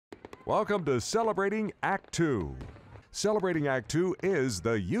Welcome to Celebrating Act Two. Celebrating Act Two is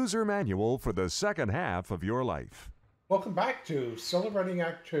the user manual for the second half of your life. Welcome back to Celebrating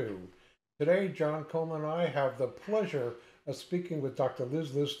Act Two. Today, John Coleman and I have the pleasure of speaking with Dr.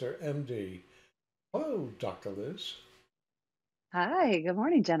 Liz Lister, MD. Hello, Dr. Liz. Hi, good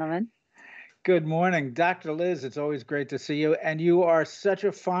morning, gentlemen. Good morning, Dr. Liz. It's always great to see you. And you are such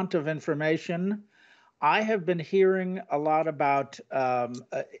a font of information. I have been hearing a lot about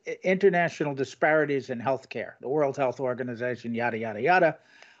international disparities in healthcare, the World Health Organization, yada, yada, yada.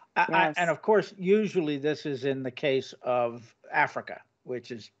 Yes. And of course, usually this is in the case of Africa, which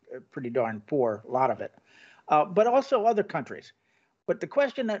is pretty darn poor, a lot of it, but also other countries. But the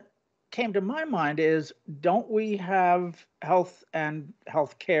question that came to my mind is, don't we have health and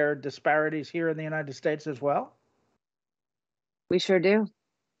healthcare disparities here in the United States as well? We sure do.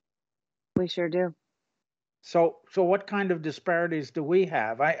 We sure do. So what kind of disparities do we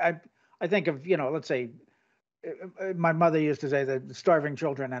have? I think of, let's say, my mother used to say the starving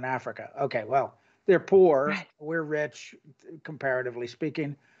children in Africa. Okay, well, they're poor, Right. We're rich, comparatively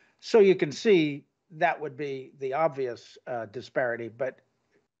speaking. So you can see that would be the obvious disparity,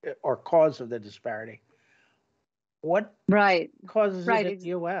 or cause of the disparity. What causes it in the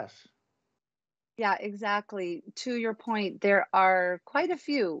U.S.? Yeah, exactly. To your point, there are quite a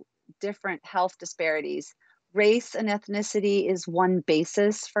few different health disparities. Race and ethnicity is one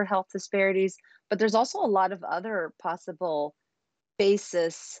basis for health disparities, but there's also a lot of other possible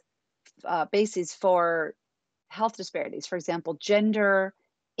bases for health disparities. For example, gender,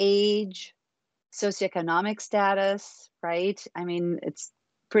 age, socioeconomic status, right? I mean, it's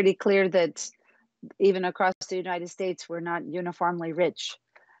pretty clear that even across the United States, we're not uniformly rich.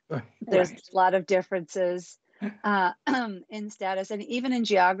 There's a lot of differences in status and even in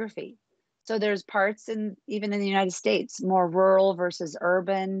geography. So there's parts even in the United States, more rural versus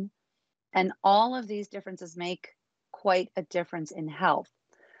urban. And all of these differences make quite a difference in health.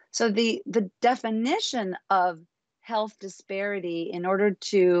 So the definition of health disparity, in order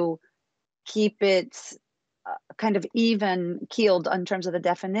to keep it kind of even keeled in terms of the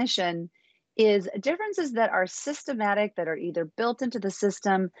definition, is differences that are systematic, that are either built into the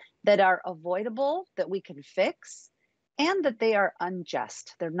system, that are avoidable, that we can fix, and that they are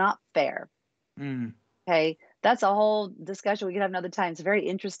unjust. They're not fair. Okay, that's a whole discussion we could have another time. It's a very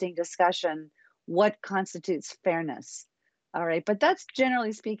interesting discussion. What constitutes fairness? All right, but that's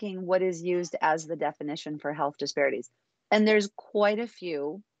generally speaking what is used as the definition for health disparities. And there's quite a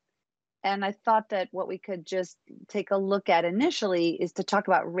few. And I thought that what we could just take a look at initially is to talk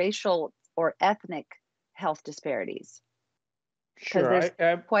about racial or ethnic health disparities. Because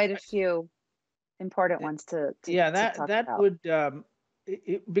there's quite a few important ones to talk about. That would,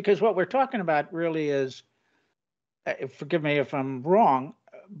 because what we're talking about really is, forgive me if I'm wrong,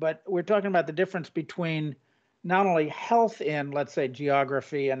 but we're talking about the difference between not only health in, let's say,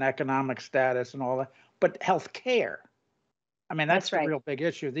 geography and economic status and all that, but health care. I mean, that's the real big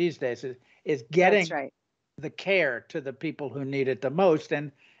issue these days is getting the care to the people who need it the most.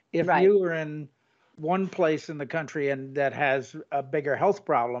 And if you are in one place in the country and that has a bigger health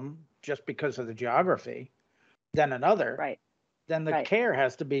problem just because of the geography than another, then the care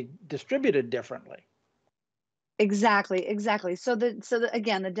has to be distributed differently. Exactly. So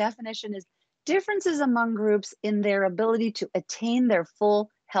again, the definition is differences among groups in their ability to attain their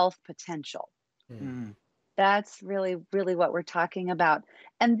full health potential. That's really, really what we're talking about.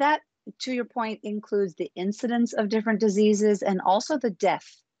 And that, to your point, includes the incidence of different diseases and also the death,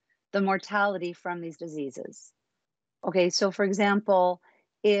 the mortality from these diseases. Okay, so for example,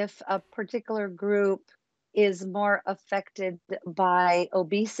 if a particular group is more affected by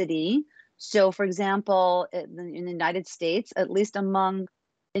obesity, so for example, in the United States, at least among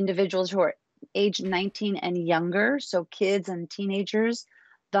individuals who are age 19 and younger, so kids and teenagers,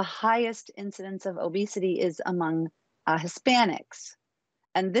 the highest incidence of obesity is among Hispanics.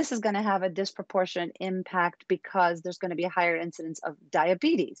 And this is going to have a disproportionate impact because there's going to be a higher incidence of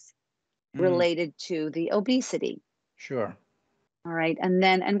diabetes related to the obesity. Sure. All right. And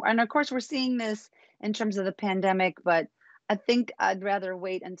then, and of course, we're seeing this in terms of the pandemic, but I think I'd rather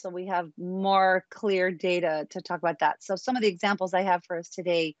wait until we have more clear data to talk about that. So some of the examples I have for us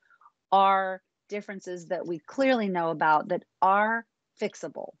today are differences that we clearly know about that are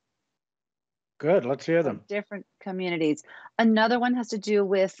fixable. Good, let's hear them. Different communities. Another one has to do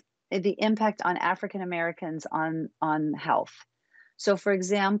with the impact on African Americans on health. So for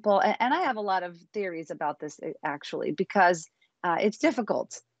example, and I have a lot of theories about this actually, because it's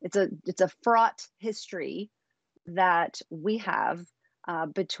difficult. It's a fraught history that we have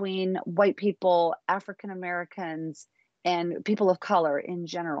between white people, African Americans, and people of color in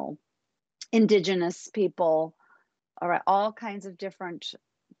general. indigenous people, all right, all kinds of different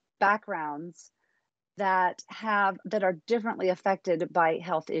backgrounds that are differently affected by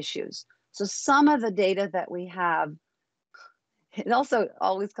health issues. So some of the data that we have, it also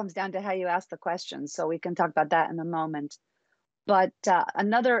always comes down to how you ask the questions. So we can talk about that in a moment. But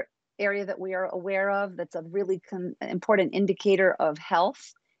another area that we are aware of that's a really important indicator of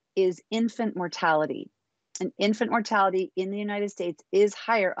health is infant mortality. And infant mortality in the United States is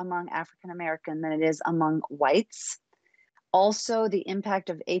higher among African American than it is among whites. Also, the impact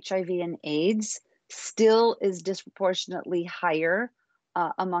of HIV and AIDS still is disproportionately higher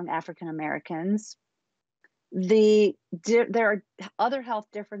among African Americans. There are other health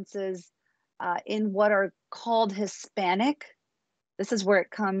differences in what are called Hispanic. This is where it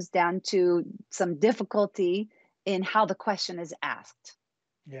comes down to some difficulty in how the question is asked.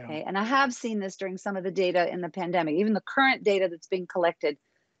 Yeah. Okay? And I have seen this during some of the data in the pandemic, even the current data that's being collected.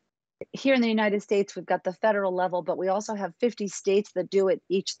 Here in the United States, we've got the federal level, but we also have 50 states that do it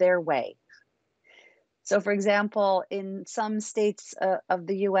each their way. So, for example, in some states of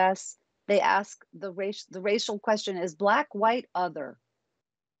the US, they ask the racial question is Black, white, other,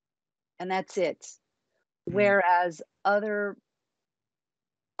 and that's it. Whereas other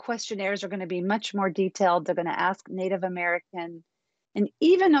questionnaires are going to be much more detailed. They're going to ask Native American, and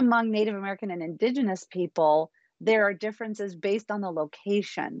even among Native American and Indigenous people, there are differences based on the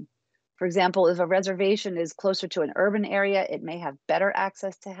location. For example, if a reservation is closer to an urban area, it may have better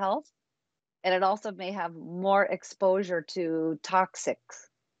access to health, and it also may have more exposure to toxics.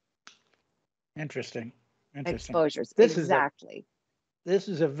 Interesting. Exposures. This exactly. This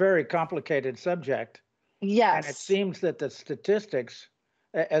is a very complicated subject. Yes. And it seems that the statistics,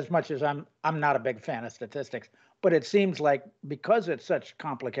 as much as I'm not a big fan of statistics, but it seems like because it's such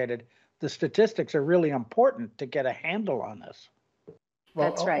complicated, the statistics are really important to get a handle on this. Well,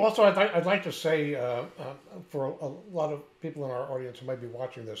 that's right. Also, I'd like to say for a lot of people in our audience who might be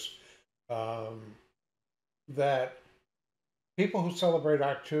watching this, that people who celebrate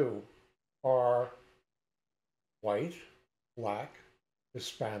Act Two are white, Black,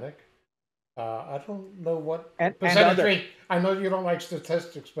 Hispanic. I don't know what percentage rate. I know you don't like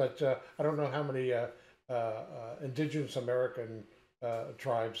statistics, but I don't know how many indigenous American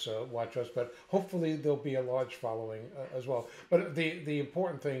tribes watch us, but hopefully there'll be a large following as well. But the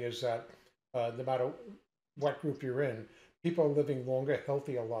important thing is that no matter what group you're in, people are living longer,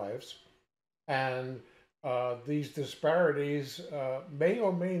 healthier lives, and these disparities may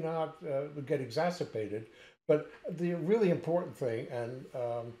or may not get exacerbated. But the really important thing, and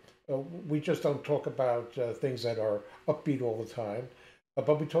we just don't talk about things that are upbeat all the time,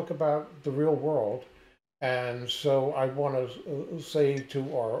 but we talk about the real world. And so I want to say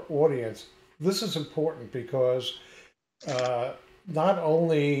to our audience, this is important because not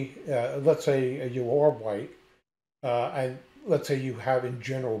only, let's say you are white, and let's say you have in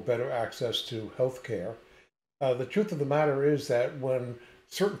general better access to health care. The truth of the matter is that when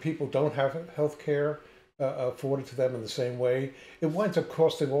certain people don't have health care afforded to them in the same way, it winds up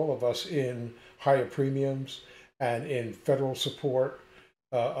costing all of us in higher premiums and in federal support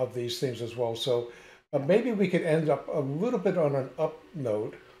of these things as well. So maybe we could end up a little bit on an up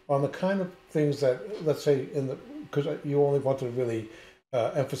note on the kind of things that, let's say, because you only want to really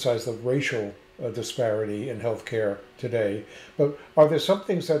emphasize the racial disparity in healthcare today. But are there some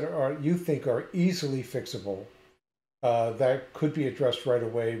things that you think are easily fixable that could be addressed right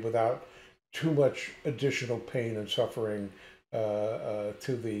away without too much additional pain and suffering to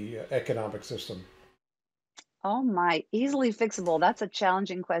the economic system? Oh my, easily fixable. That's a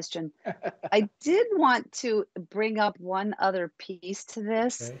challenging question. I did want to bring up one other piece to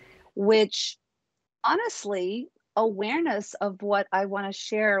this, Okay. which honestly, awareness of what I want to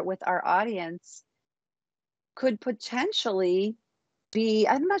share with our audience could potentially be,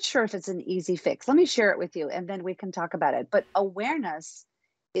 I'm not sure if it's an easy fix. Let me share it with you and then we can talk about it. But awareness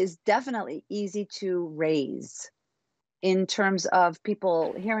is definitely easy to raise in terms of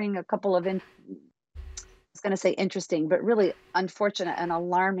people hearing a couple of, I was going to say interesting, but really unfortunate and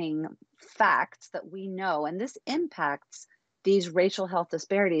alarming facts that we know. And this impacts these racial health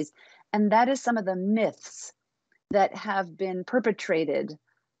disparities. And that is some of the myths that have been perpetrated,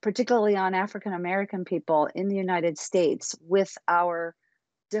 particularly on African American people in the United States with our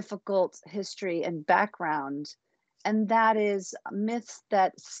difficult history and background. And that is myths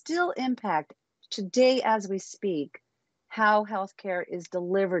that still impact today as we speak how healthcare is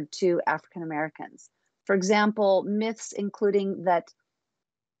delivered to African Americans. For example, myths including that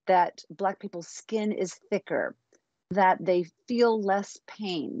Black people's skin is thicker, that they feel less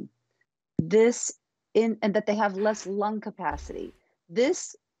pain, and that they have less lung capacity.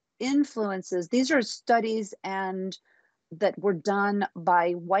 This influences, these are studies and that were done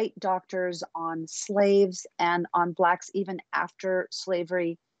by white doctors on slaves and on blacks even after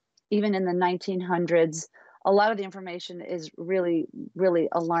slavery, even in the 1900s. A lot of the information is really, really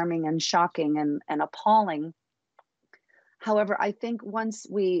alarming and shocking and appalling. However, I think once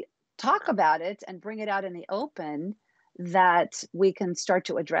we talk about it and bring it out in the open, that we can start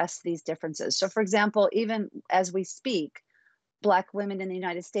to address these differences. So, for example, even as we speak, Black women in the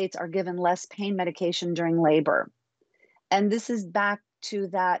United States are given less pain medication during labor. And this is back to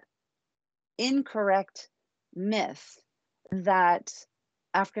that incorrect myth that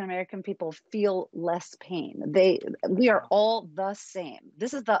African American people feel less pain. We are all the same.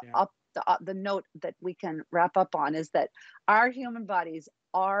 This is the note that we can wrap up on, is that our human bodies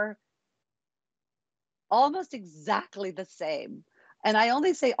are almost exactly the same. And I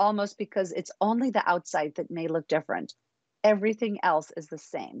only say almost because it's only the outside that may look different. Everything else is the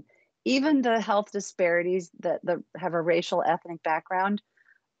same. Even the health disparities that have a racial ethnic background,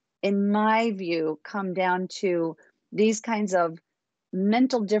 in my view, come down to these kinds of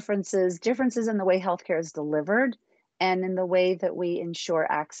mental differences in the way healthcare is delivered and in the way that we ensure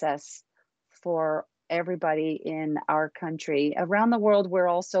access for everybody in our country. Around the world, we're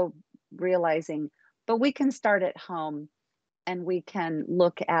also realizing, but we can start at home and we can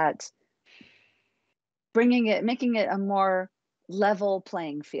look at making it a more level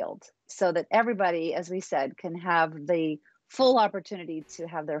playing field so that everybody, as we said, can have the full opportunity to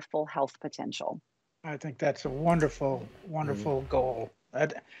have their full health potential. I think that's a wonderful, wonderful goal.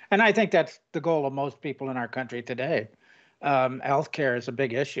 And I think that's the goal of most people in our country today. Healthcare is a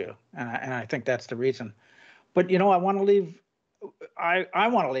big issue, and I think that's the reason. But, I want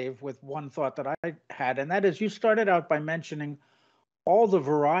to leave with one thought that I had, and that is, you started out by mentioning all the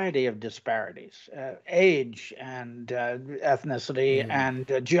variety of disparities, age and ethnicity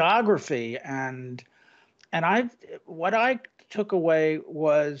and geography, and what I took away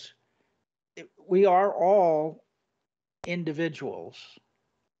was we are all individuals,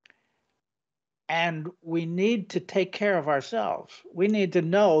 and we need to take care of ourselves. We need to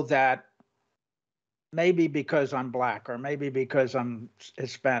know that maybe because I'm Black, or maybe because I'm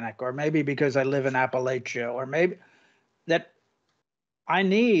Hispanic, or maybe because I live in Appalachia, or maybe that I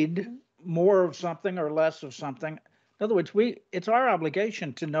need more of something or less of something. In other words, it's our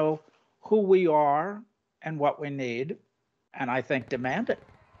obligation to know who we are and what we need, and I think demand it.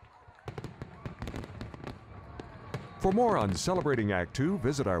 For more on Celebrating Act Two,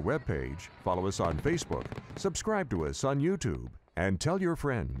 visit our webpage, follow us on Facebook, subscribe to us on YouTube, and tell your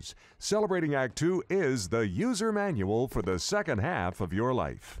friends. Celebrating Act Two is the user manual for the second half of your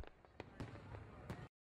life.